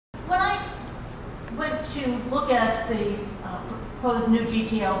went to look at the proposed new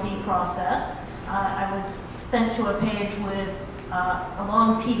GTLD process, I was sent to a page with a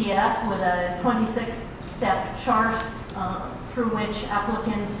long PDF with a 26-step chart through which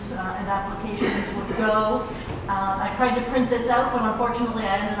applicants and applications would go. I tried to print this out, but unfortunately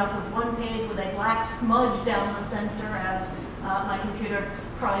I ended up with one page with a black smudge down the center as my computer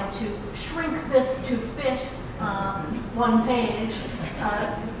tried to shrink this to fit one page.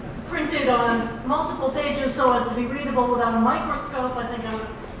 Printed on multiple pages so as to be readable without a microscope. I think I would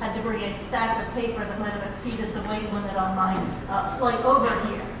have had to bring a stack of paper that might have exceeded the weight limit on my flight over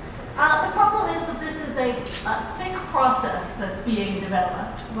here. The problem is that this is a thick process that's being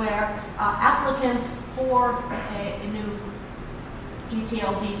developed where applicants for a new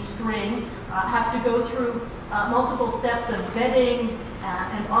GTLD string have to go through multiple steps of vetting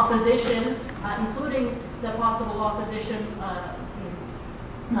and opposition, including the possible opposition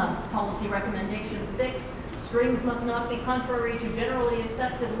Policy Recommendation 6, strings must not be contrary to generally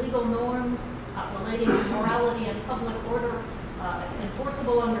accepted legal norms relating to morality and public order,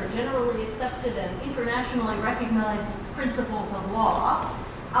 enforceable under generally accepted and internationally recognized principles of law.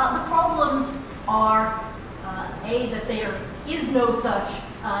 The problems are, A, that there is no such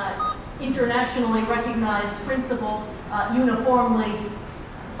internationally recognized principle uniformly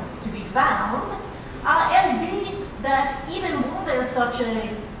to be found, and B, that even were there such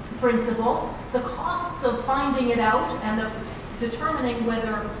a principle, the costs of finding it out and of determining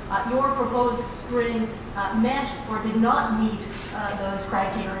whether your proposed string met or did not meet those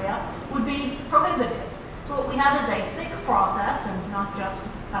criteria would be prohibitive. So what we have is a thick process, and not just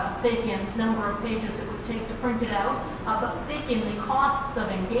thick in number of pages it would take to print it out, but thick in the costs of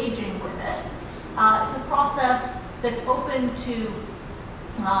engaging with it. It's a process that's open to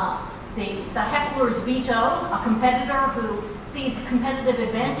the heckler's veto. A competitor who sees competitive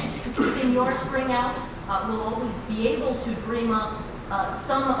advantage to keeping your string out will always be able to dream up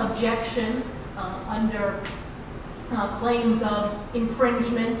some objection under claims of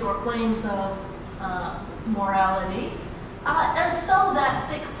infringement or claims of morality. And so that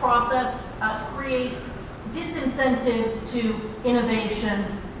thick process creates disincentives to innovation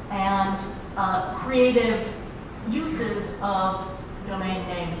and creative uses of domain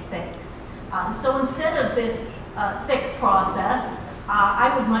name space. So instead of this thick process,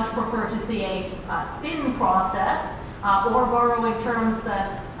 I would much prefer to see a thin process, or borrowing terms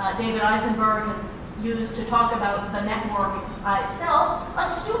that David Eisenberg has used to talk about the network itself, a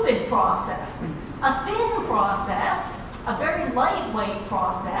stupid process. A thin process, a very lightweight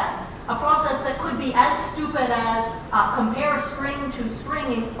process, a process that could be as stupid as compare string to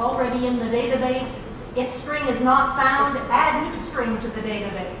string already in the database. If string is not found, add new string to the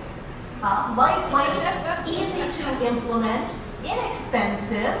database. Lightweight, easy to implement,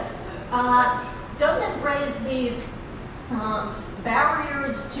 inexpensive, doesn't raise these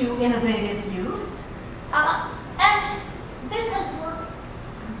barriers to innovative use, and this has worked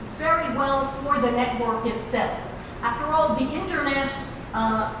very well for the network itself. After all, the internet,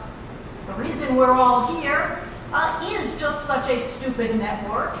 the reason we're all here, is just such a stupid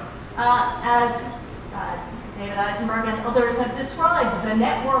network, as David Eisenberg and others have described. The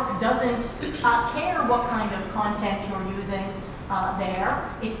network doesn't care what kind of content you're using there.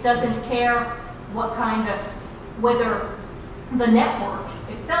 It doesn't care what kind of, whether the network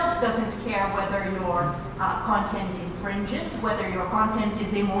itself doesn't care whether your content infringes, whether your content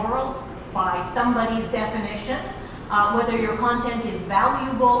is immoral by somebody's definition, whether your content is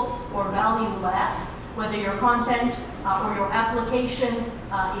valuable or valueless, whether your content or your application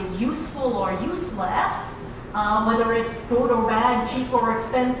is useful or useless, whether it's good or bad, cheap or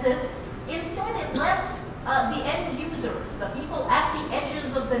expensive. Instead, it lets the end users, the people at the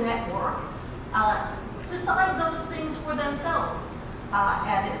edges of the network, decide those things for themselves.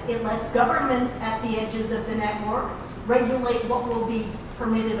 And it lets governments at the edges of the network regulate what will be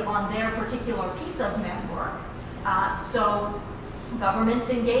permitted on their particular piece of network. So governments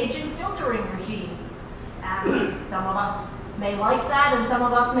engage in filtering regimes. And some of us may like that and some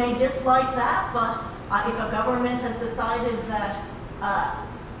of us may dislike that, but if a government has decided that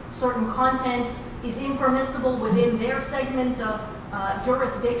certain content is impermissible within their segment of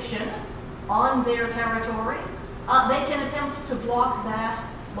jurisdiction on their territory, they can attempt to block that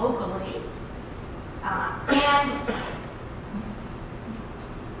locally. And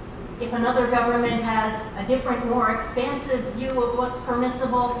if another government has a different, more expansive view of what's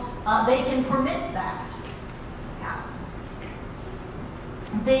permissible, they can permit that.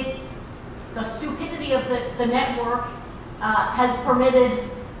 The stupidity of the network has permitted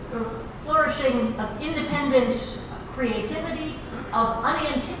the flourishing of independent creativity, of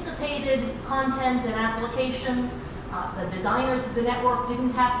unanticipated created content and applications. The designers of the network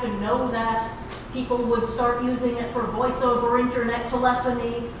didn't have to know that people would start using it for voice over internet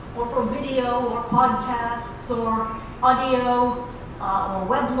telephony, or for video, or podcasts, or audio, or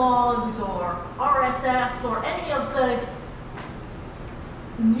weblogs, or RSS, or any of the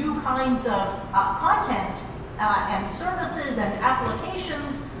new kinds of content and services and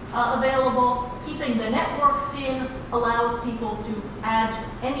applications available. Keeping the network thin allows people to add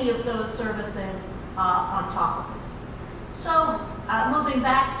any of those services on top of it. So, moving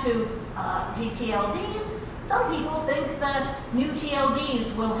back to GTLDs, some people think that new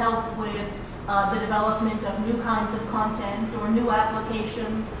TLDs will help with the development of new kinds of content, or new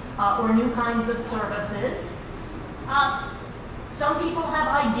applications, or new kinds of services. Some people have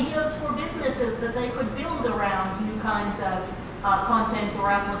ideas for businesses that they could build around new kinds of content or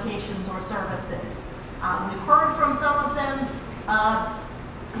applications or services. We've heard from some of them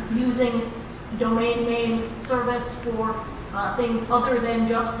using domain name service for things other than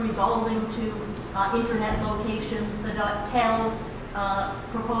just resolving to internet locations. The .tel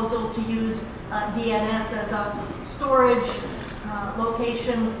proposal to use DNS as a storage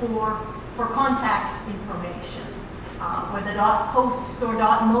location for contact information, or the .host or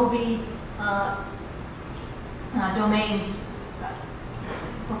 .mobi domains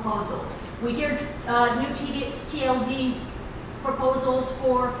proposals. We hear new TLD proposals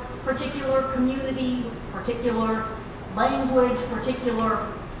for particular community, particular language, particular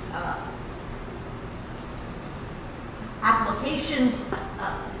application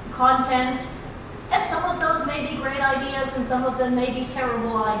content, and some of those may be great ideas and some of them may be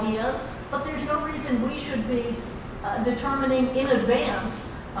terrible ideas, but there's no reason we should be determining in advance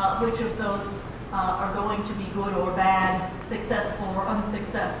which of those are going to be good or bad, successful or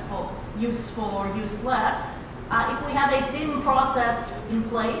unsuccessful, useful or useless. If we have a thin process in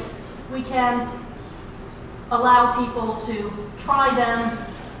place, we can allow people to try them,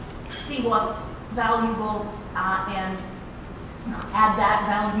 see what's valuable, and add that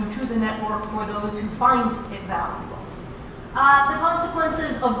value to the network for those who find it valuable. The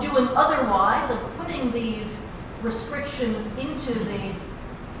consequences of doing otherwise, of putting these restrictions into the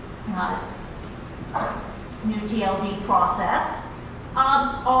new TLD process,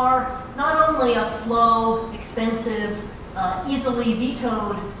 are not only a slow, expensive, easily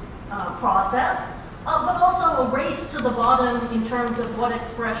vetoed process, but also a race to the bottom in terms of what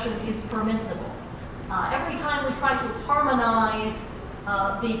expression is permissible. Every time we try to harmonize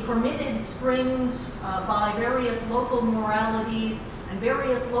the permitted strings by various local moralities and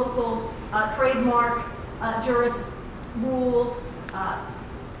various local trademark rules,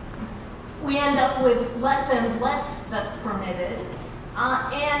 we end up with less and less that's permitted.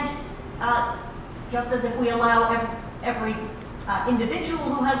 Just as if we allow every individual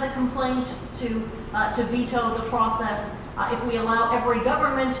who has a complaint to veto the process, if we allow every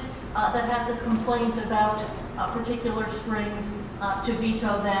government that has a complaint about particular strings to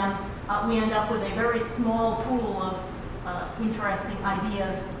veto them, we end up with a very small pool of interesting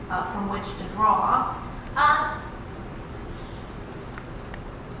ideas from which to draw.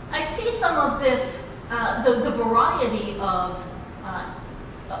 I see some of this, the variety of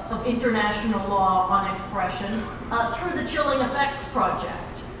international law on expression through the Chilling Effects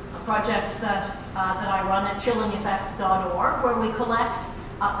Project, a project that I run at chillingeffects.org, where we collect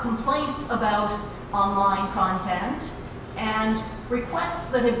complaints about online content and requests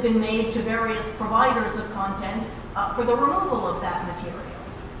that have been made to various providers of content for the removal of that material.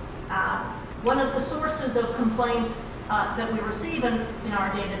 One of the sources of complaints that we receive in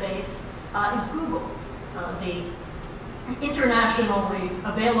our database is Google, the internationally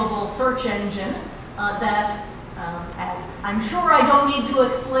available search engine that, as I'm sure I don't need to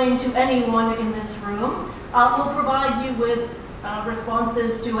explain to anyone in this room, will provide you with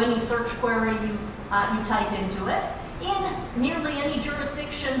responses to any search query you type into it in nearly any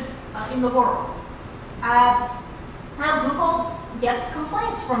jurisdiction in the world. Now Google gets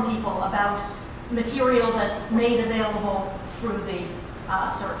complaints from people about material that's made available through the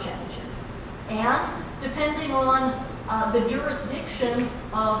search engine. And depending on the jurisdiction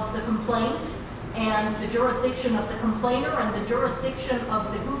of the complaint and the jurisdiction of the complainer and the jurisdiction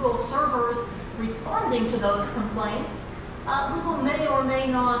of the Google servers responding to those complaints, Google may or may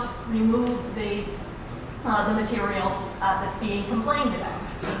not remove the material that's being complained about.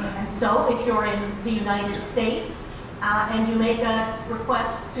 And so if you're in the United States and you make a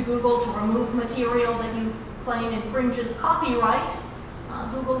request to Google to remove material that you claim infringes copyright,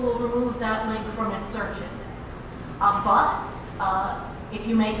 Google will remove that link from its search index. But if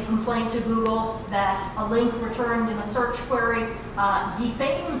you make a complaint to Google that a link returned in a search query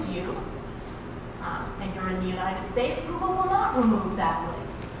defames you, and you're in the United States, Google will not remove that link.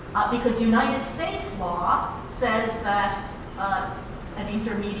 Because United States law says that an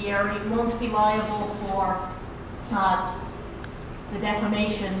intermediary won't be liable for the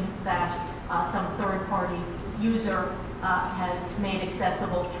defamation that some third-party user has made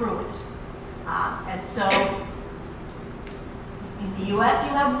accessible through it. And so in the US,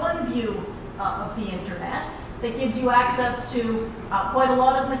 you have one view of the internet that gives you access to quite a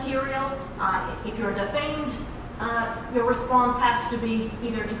lot of material. If you're defamed, your response has to be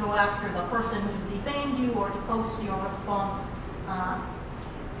either to go after the person who's defamed you or to post your response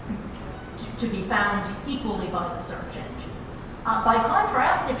to be found equally by the search engine. By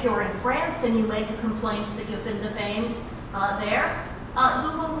contrast, if you're in France and you make a complaint that you've been defamed there,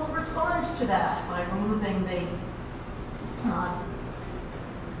 Google will respond to that by removing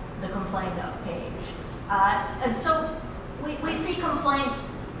the complaint up page. And so we see complaints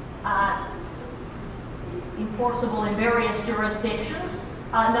enforceable in various jurisdictions,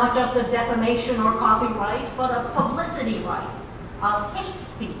 not just of defamation or copyright, but of publicity rights, of hate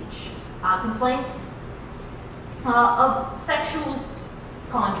speech, complaints of sexual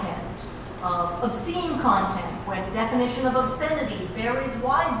content, of obscene content, where the definition of obscenity varies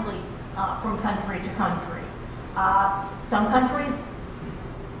widely from country to country. Some countries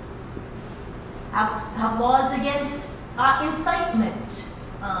have laws against incitement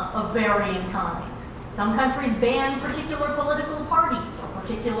of varying kinds. Some countries ban particular political parties or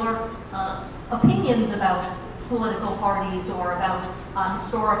particular opinions about political parties or about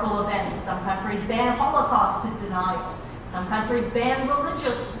historical events. Some countries ban Holocaust denial. Some countries ban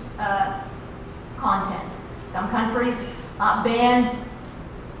religious content. Some countries ban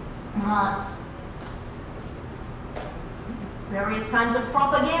various kinds of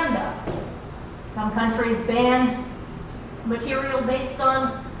propaganda. Some countries ban material based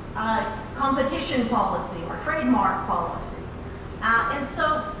on competition policy or trademark policy. And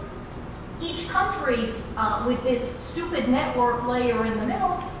so each country with this stupid network layer in the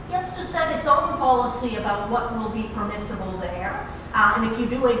middle gets to set its own policy about what will be permissible there. And if you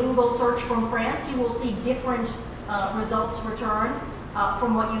do a Google search from France, you will see different results returned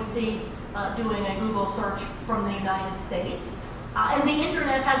from what you see doing a Google search from the United States. And the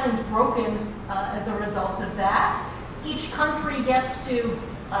internet hasn't broken as a result of that. Each country gets to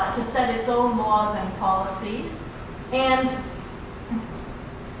set its own laws and policies, and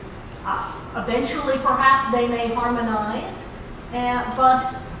eventually perhaps they may harmonize,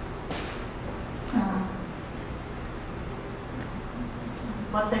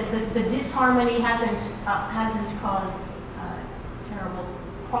 but the disharmony hasn't caused terrible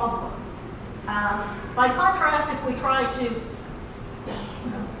problems. By contrast, if we try to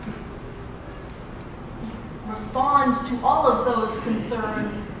respond to all of those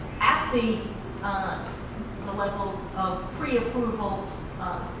concerns at the level of pre-approval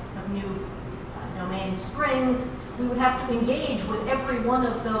of new domain strings, we would have to engage with every one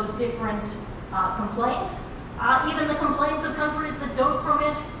of those different complaints, even the complaints of countries that don't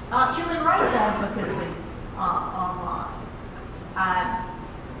permit human rights advocacy online.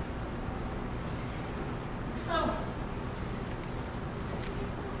 So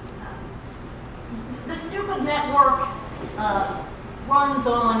the stupid network runs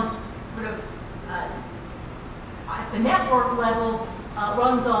on sort of, at the network level,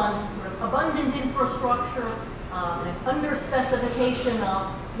 runs on sort of abundant infrastructure, an under-specification of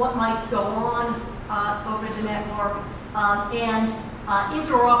what might go on over the network, and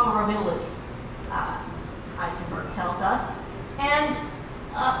interoperability, Eisenberg tells us. And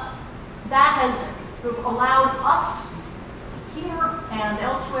that has sort of allowed us here and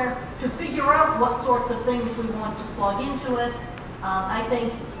elsewhere to figure out what sorts of things we want to plug into it. I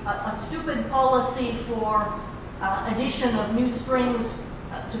think a stupid policy for addition of new strings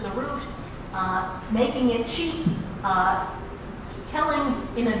to the root, making it cheap, telling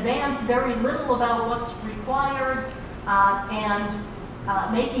in advance very little about what's required, and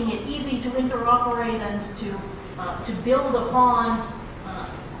making it easy to interoperate and to build upon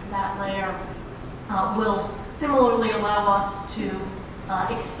that layer will similarly allow us to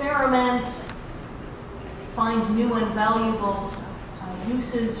experiment, find new and valuable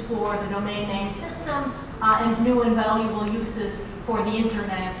uses for the domain name system, and new and valuable uses for the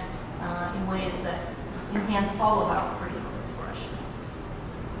internet in ways that enhance all of our